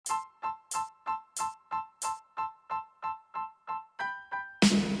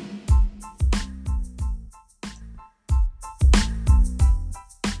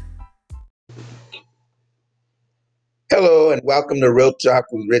welcome to Real Talk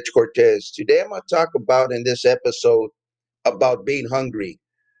with Rich Cortez. Today I'm going to talk about in this episode about being hungry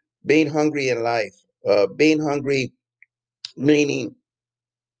in life. Being hungry meaning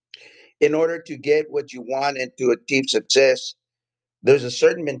in order to get what you want and to achieve success, there's a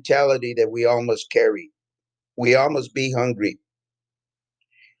certain mentality that we all must carry. We all must be hungry.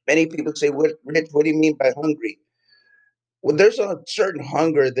 Many people say, Rich, what do you mean by hungry? Well, there's a certain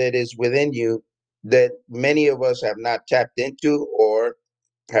hunger that is within you that many of us have not tapped into or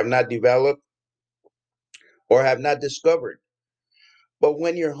have not developed or have not discovered. But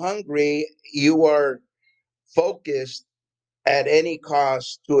when you're hungry, you are focused at any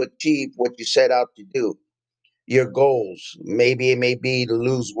cost to achieve what you set out to do. Your goals. Maybe it may be to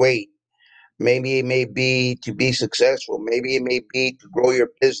lose weight. Maybe it may be to be successful. Maybe it may be to grow your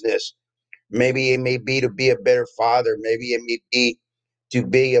business. Maybe it may be to be a better father. Maybe it may be to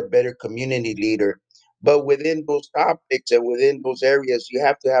be a better community leader. But within those topics and within those areas, you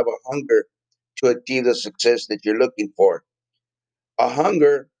have to have a hunger to achieve the success that you're looking for. A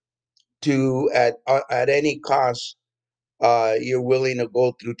hunger to at any cost you're willing to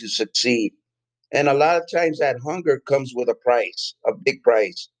go through to succeed. And a lot of times that hunger comes with a price, a big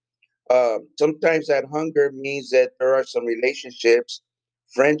price. Sometimes that hunger means that there are some relationships,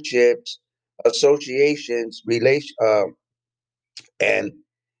 friendships, associations, and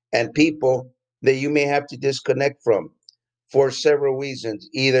and people that you may have to disconnect from for several reasons.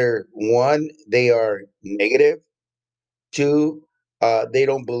 Either one, they are negative. Two, they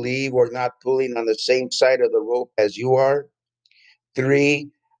don't believe or not pulling on the same side of the rope as you are.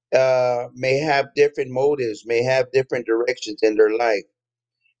 Three, may have different motives, may have different directions in their life.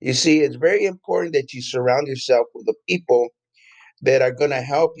 You see, it's very important that you surround yourself with the people that are going to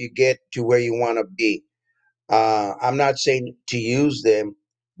help you get to where you want to be. I'm not saying to use them,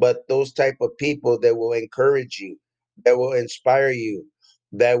 but those type of people that will encourage you, that will inspire you,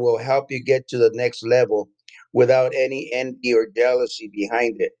 that will help you get to the next level without any envy or jealousy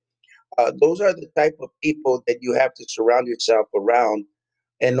behind it. Those are the type of people that you have to surround yourself around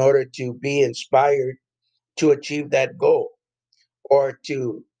in order to be inspired to achieve that goal or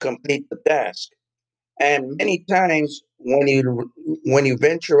to complete the task. And many times when you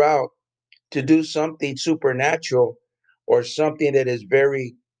venture out to do something supernatural or something that is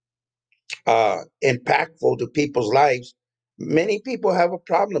very impactful to people's lives, many people have a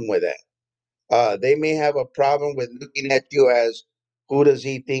problem with that. They may have a problem with looking at you as who does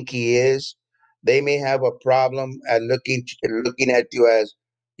he think he is. They may have a problem at looking at you as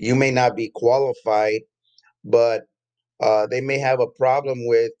you may not be qualified, but they may have a problem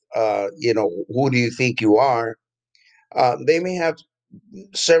with who do you think you are. They may have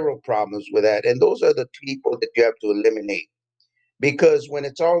several problems with that, and those are the people that you have to eliminate. Because when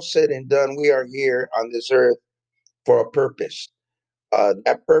it's all said and done, we are here on this earth for a purpose.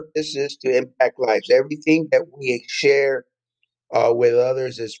 That purpose is to impact lives. Everything that we share with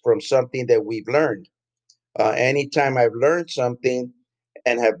others is from something that we've learned. Anytime I've learned something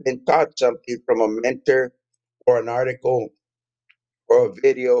and have been taught something from a mentor or an article or a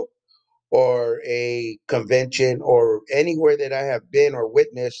video or a convention or anywhere that I have been or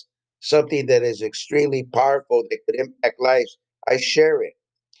witnessed something that is extremely powerful that could impact lives, I share it.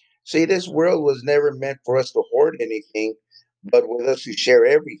 See, this world was never meant for us to hoard anything, but with us to share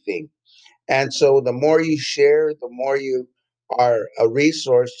everything. And so the more you share, the more you are a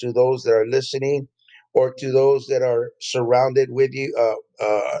resource to those that are listening or to those that are surrounded with you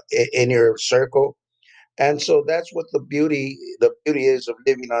in your circle. And so that's what the beauty is of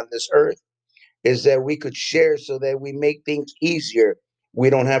living on this earth is that we could share so that we make things easier. We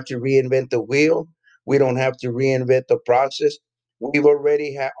don't have to reinvent the wheel. We don't have to reinvent the process. We've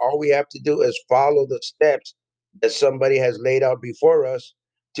already had all we have to do is follow the steps that somebody has laid out before us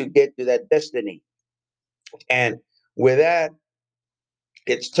to get to that destiny. And with that,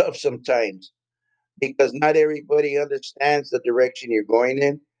 it's tough sometimes because not everybody understands the direction you're going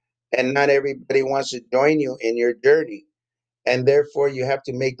in, and not everybody wants to join you in your journey. And therefore, you have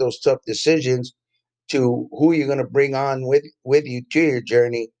to make those tough decisions to who you're going to bring on with you to your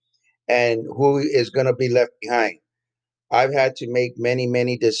journey and who is going to be left behind. I've had to make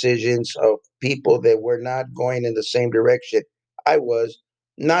many decisions of people that were not going in the same direction I was.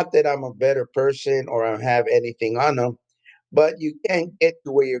 Not that I'm a better person or I have anything on them, but you can't get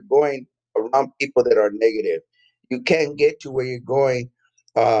to where you're going around people that are negative. You can't get to where you're going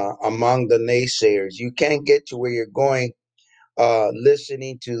among the naysayers. You can't get to where you're going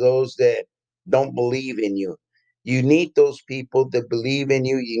listening to those that don't believe in you. You need those people that believe in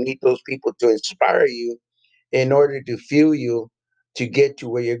you. You need those people to inspire you in order to fuel you to get to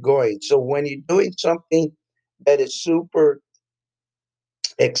where you're going. So when you're doing something that is super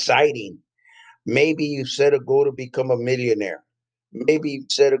exciting. Maybe you set a goal to become a millionaire. Maybe you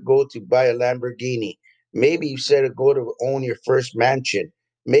set a goal to buy a Lamborghini. Maybe you set a goal to own your first mansion.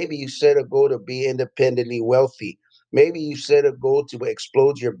 Maybe you set a goal to be independently wealthy. Maybe you set a goal to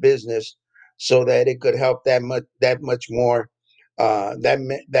explode your business so that it could help that much more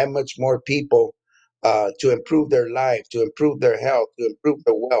that much more people to improve their life, to improve their health, to improve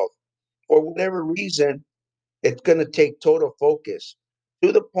their wealth. For whatever reason, it's going to take total focus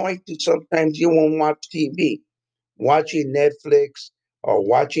to the point that sometimes you won't watch TV. Watching Netflix or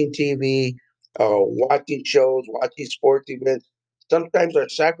watching TV or watching shows, watching sports events, sometimes are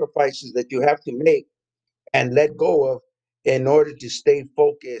sacrifices that you have to make and let go of in order to stay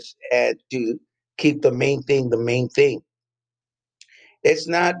focused and to keep the main thing the main thing. It's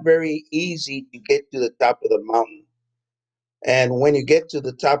not very easy to get to the top of the mountain. And when you get to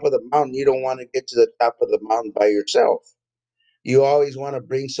the top of the mountain, you don't want to get to the top of the mountain by yourself. You always want to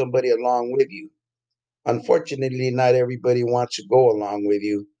bring somebody along with you. Unfortunately, not everybody wants to go along with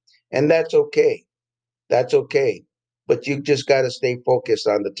you, and that's okay. That's okay. But you just got to stay focused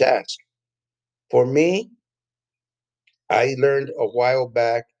on the task. For me, I learned a while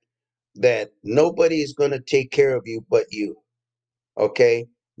back that nobody is going to take care of you but you. Okay?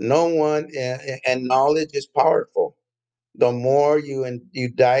 No one, and knowledge is powerful. The more you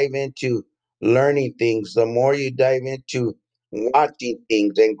dive into learning things, the more you dive into watching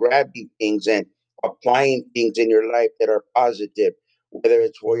things and grabbing things and applying things in your life that are positive, whether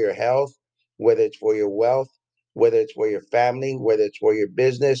it's for your health, whether it's for your wealth, whether it's for your family, whether it's for your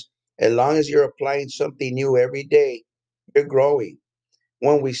business. As long as you're applying something new every day, you're growing.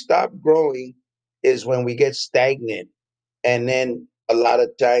 When we stop growing is when we get stagnant, and then a lot of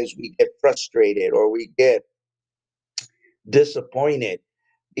times we get frustrated or we get disappointed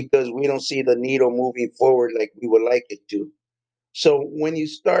because we don't see the needle moving forward like we would like it to. So when you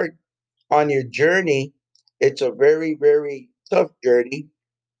start on your journey, it's a very, very tough journey,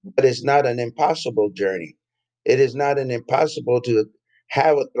 but it's not an impossible journey. It is not an impossible to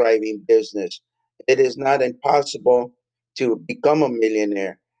have a thriving business. It is not impossible to become a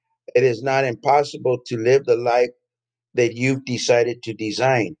millionaire. It is not impossible to live the life that you've decided to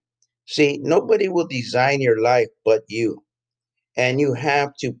design. See, nobody will design your life but you. And you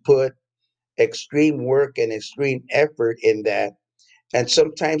have to put extreme work and extreme effort in that. And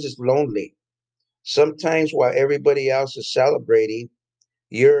sometimes it's lonely. Sometimes while everybody else is celebrating,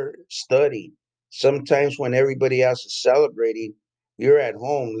 you're studying. Sometimes when everybody else is celebrating, you're at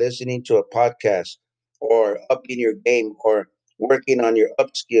home listening to a podcast or upping your game or working on your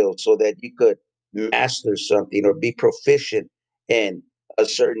upskill so that you could master something or be proficient in a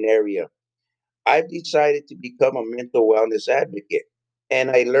certain area. I've decided to become a mental wellness advocate,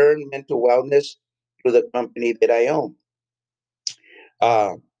 and I learned mental wellness through the company that I own.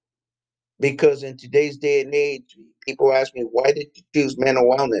 Uh, because in today's day and age, people ask me, why did you choose mental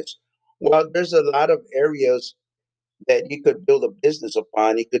wellness? Well, there's a lot of areas that you could build a business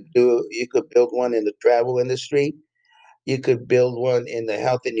upon. You could build one in the travel industry. You could build one in the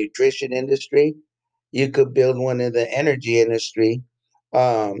health and nutrition industry. You could build one in the energy industry.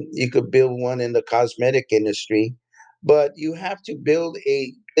 You could build one in the cosmetic industry. But you have to build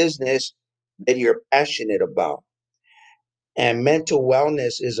a business that you're passionate about. And mental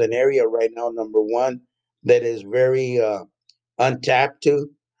wellness is an area right now, number one, that is very untapped to.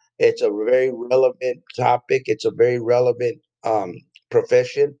 It's a very relevant topic. It's a very relevant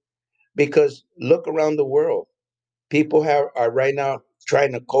profession because look around the world. People are right now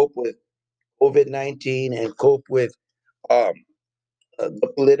trying to cope with COVID-19 and cope with um,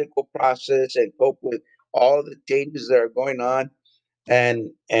 the political process and cope with all the changes that are going on and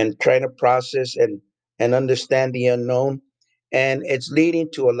trying to process and understand the unknown. And it's leading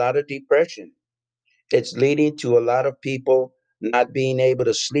to a lot of depression. It's leading to a lot of people not being able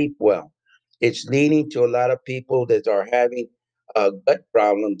to sleep well. It's leading to a lot of people that are having gut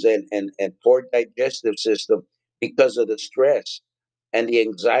problems and poor digestive system because of the stress and the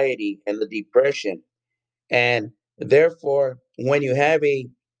anxiety and the depression. And therefore, when you have a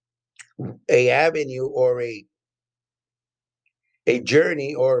avenue or a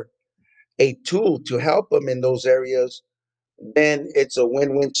journey or a tool to help them in those areas, then it's a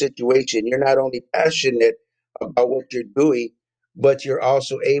win-win situation. You're not only passionate about what you're doing, but you're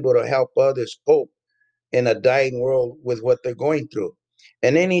also able to help others cope in a dying world with what they're going through.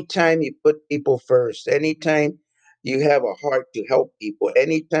 And anytime you put people first, anytime you have a heart to help people,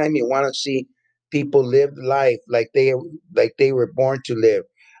 anytime you want to see people live life like they were born to live,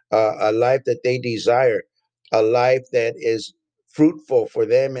 a life that they desire, a life that is fruitful for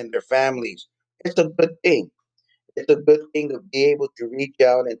them and their families, it's a good thing. It's a good thing to be able to reach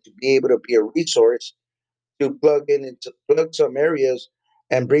out and to be able to be a resource to plug in and to plug some areas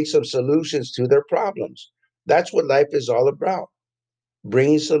and bring some solutions to their problems. That's what life is all about,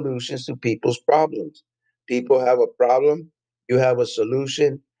 bringing solutions to people's problems. People have a problem, you have a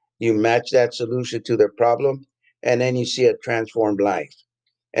solution, you match that solution to their problem, and then you see a transformed life.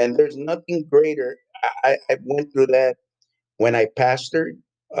 And there's nothing greater. I went through that when I pastored,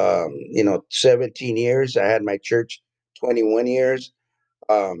 17 years. I had my church 21 years.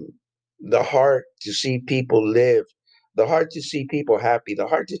 Um, the heart to see people live, the heart to see people happy, the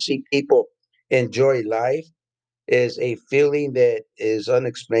heart to see people enjoy life is a feeling that is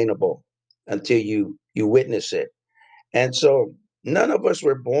unexplainable until you witness it. And so none of us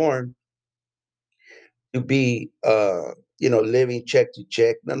were born to be living check to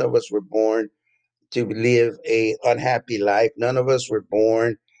check. None of us were born to live a unhappy life. None of us were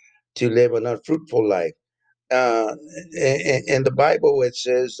born to live an unfruitful life. Uh, in the Bible, it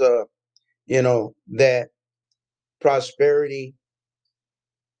says, that prosperity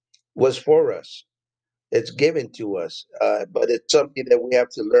was for us. It's given to us, but it's something that we have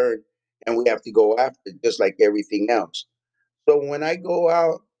to learn and we have to go after, just like everything else. So when I go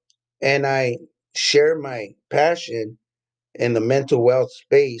out and I share my passion in the mental wealth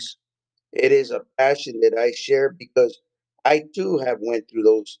space, it is a passion that I share because I too have went through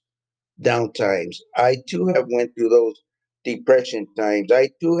those down times. I too have went through those depression times. I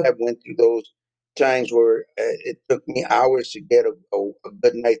too have went through those times where it took me hours to get a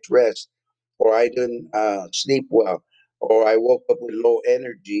good night's rest, or I didn't sleep well, or I woke up with low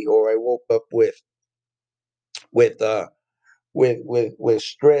energy, or I woke up with uh, with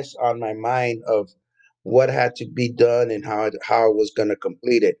stress on my mind of what had to be done and how I was going to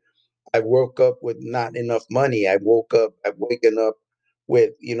complete it. I woke up with not enough money. I've waken up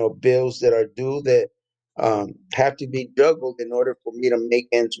with, bills that are due that have to be juggled in order for me to make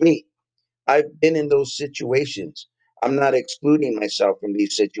ends meet. I've been in those situations. I'm not excluding myself from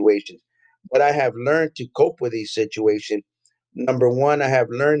these situations, but I have learned to cope with these situations. Number one, I have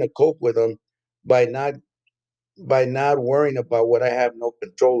learned to cope with them by not worrying about what I have no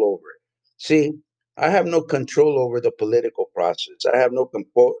control over. See, I have no control over the political process. I have no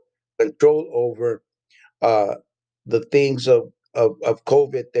control over uh, the things of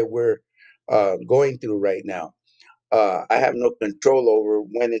COVID that we're going through right now. I have no control over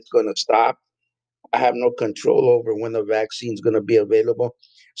when it's going to stop. I have no control over when the vaccine is going to be available.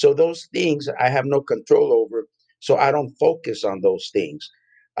 So those things I have no control over. So I don't focus on those things.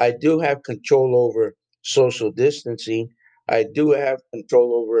 I do have control over social distancing. I do have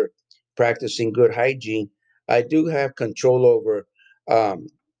control over practicing good hygiene. I do have control over um,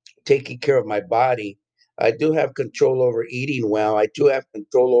 taking care of my body. I do have control over eating well. I do have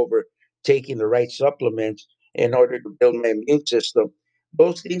control over taking the right supplements in order to build my immune system.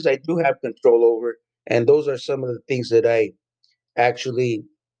 Those things I do have control over. And those are some of the things that I actually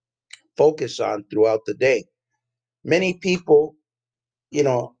focus on throughout the day. Many people, you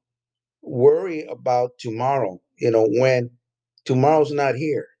know, worry about tomorrow, when tomorrow's not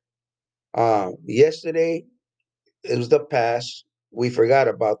here. Yesterday, it was the past. We forgot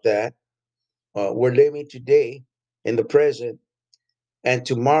about that. We're living today in the present, and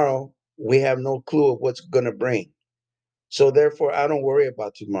tomorrow we have no clue of what's going to bring. So therefore, I don't worry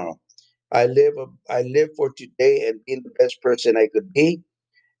about tomorrow. I live for today and being the best person I could be,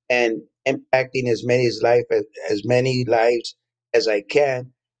 and impacting as many lives as I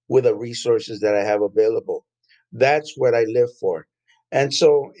can with the resources that I have available. That's what I live for. And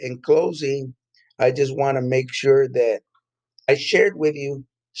so, in closing, I just want to make sure that I shared with you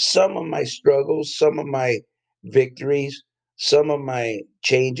some of my struggles, some of my victories, some of my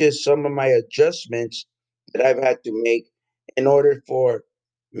changes, some of my adjustments that I've had to make in order for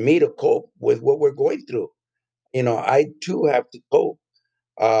me to cope with what we're going through. I too have to cope.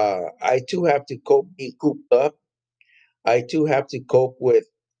 I too have to cope being cooped up. I too have to cope with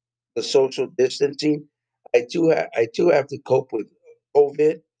the social distancing. I too have to cope with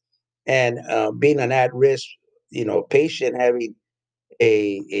COVID and being an at-risk, patient, having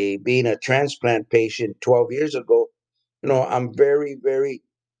a being a transplant patient 12 years ago. I'm very, very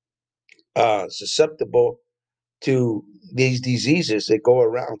susceptible to these diseases that go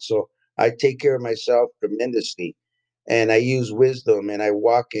around. So I take care of myself tremendously, and I use wisdom, and I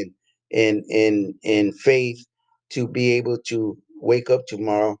walk in faith to be able to wake up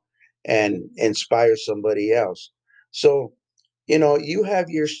tomorrow and inspire somebody else. So, you have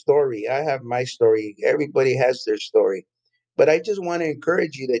your story. I have my story. Everybody has their story. But I just want to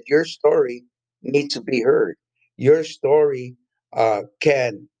encourage you that your story needs to be heard. Your story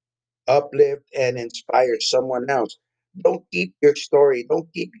can uplift and inspire someone else. Don't keep your story, don't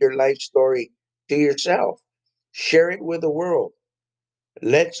keep your life story to yourself. Share it with the world.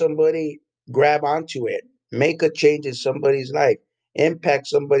 Let somebody grab onto it. Make a change in somebody's life. Impact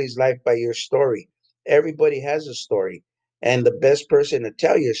somebody's life by your story. Everybody has a story. And the best person to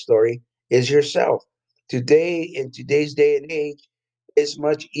tell your story is yourself. Today, in today's day and age, it's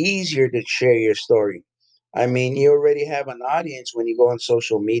much easier to share your story. I mean, you already have an audience when you go on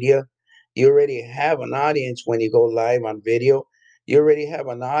social media. You already have an audience when you go live on video. You already have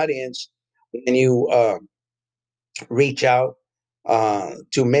an audience when you reach out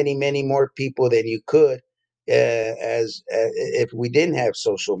to many, many more people than you could as if we didn't have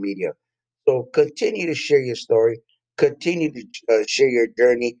social media. So continue to share your story. Continue to share your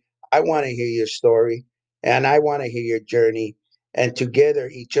journey. I want to hear your story, and I want to hear your journey. And together,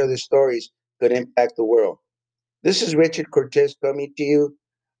 each other's stories could impact the world. This is Richard Cortez coming to you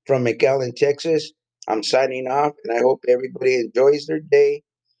from McAllen, Texas. I'm signing off, and I hope everybody enjoys their day,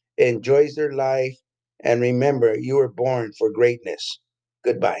 enjoys their life, and remember, you were born for greatness.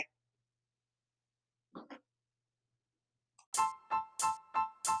 Goodbye.